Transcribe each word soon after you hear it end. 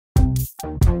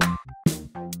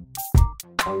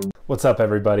What's up,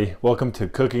 everybody? Welcome to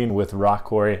Cooking with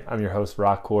RockQuarry. I'm your host,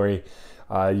 RockQuarry.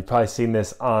 You've probably seen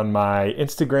this on my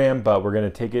Instagram, but we're going to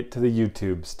take it to the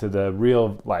YouTubes, to the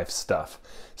real life stuff.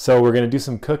 So we're going to do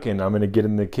some cooking. I'm going to get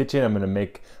in the kitchen. I'm going to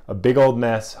make a big old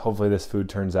mess. Hopefully this food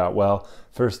turns out well.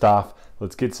 First off,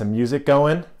 let's get some music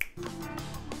going.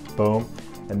 Boom.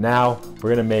 And now we're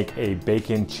going to make a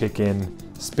bacon, chicken,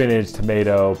 spinach,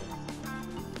 tomato,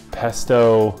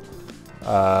 pesto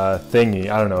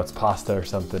thingy. I don't know, it's pasta or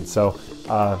something. So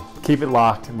keep it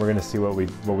locked and we're gonna see what we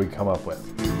come up with.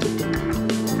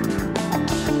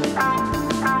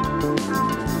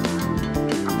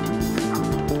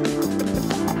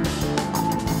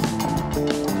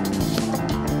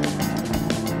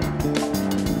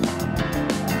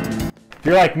 If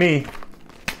you're like me,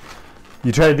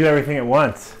 you try to do everything at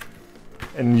once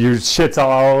and your shit's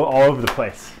all over the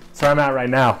place. So I'm at right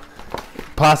now.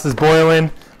 Pasta's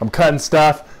boiling. I'm cutting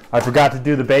stuff. I forgot to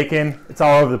do the bacon. It's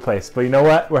all over the place. But you know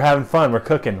what? We're having fun. We're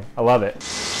cooking. I love it.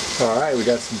 All right, we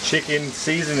got some chicken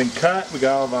seasoned and cut. We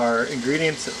got all of our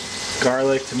ingredients: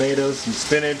 garlic, tomatoes, some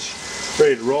spinach.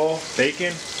 Ready to roll.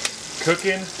 Bacon,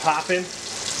 cooking, popping.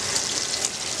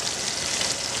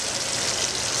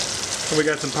 And we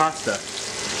got some pasta.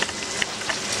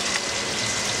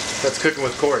 That's Cooking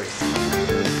with Corey.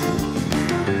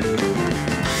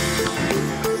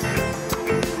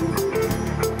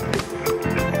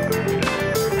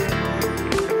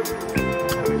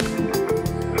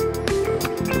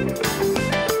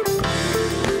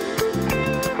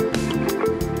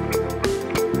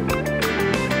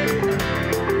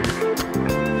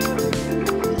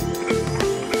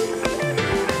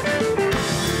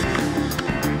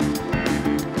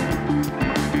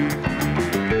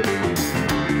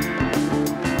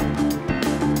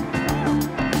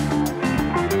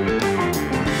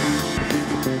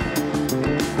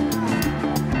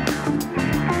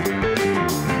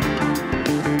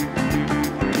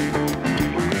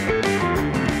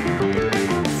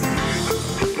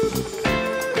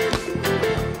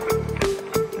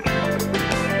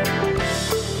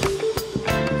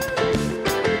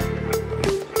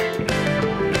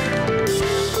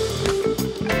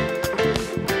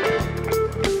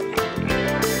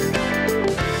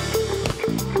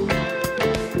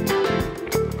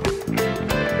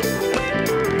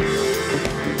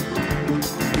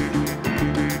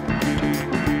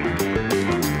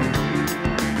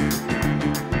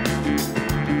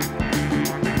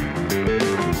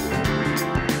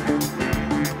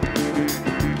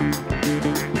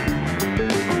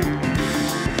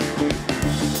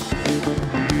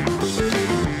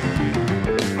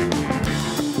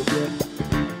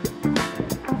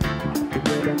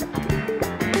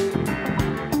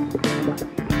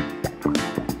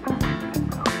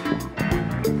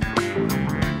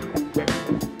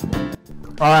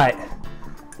 All right,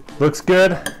 looks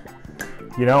good.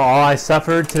 You know, all I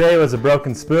suffered today was a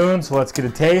broken spoon, so let's get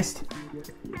a taste.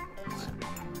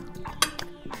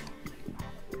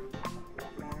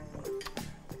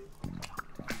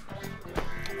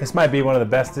 This might be one of the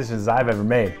best dishes I've ever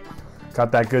made.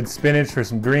 Got that good spinach for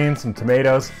some greens, some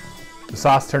tomatoes. The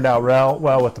sauce turned out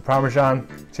well with the Parmesan.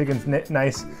 Chicken's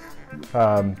nice.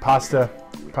 Pasta,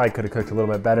 probably could have cooked a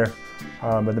little bit better.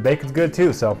 But the bacon's good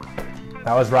too, so.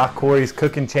 That was RockQuarry's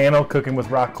cooking channel, Cooking with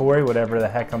RockQuarry, whatever the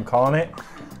heck I'm calling it.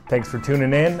 Thanks for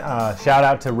tuning in. Shout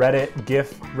out to Reddit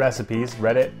GIF recipes,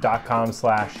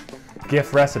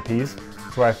 reddit.com/GIF recipes.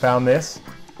 That's where I found this.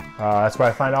 That's where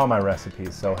I find all my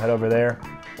recipes. So head over there,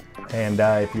 and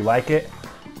if you like it,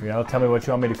 tell me what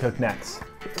you want me to cook next.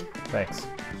 Thanks.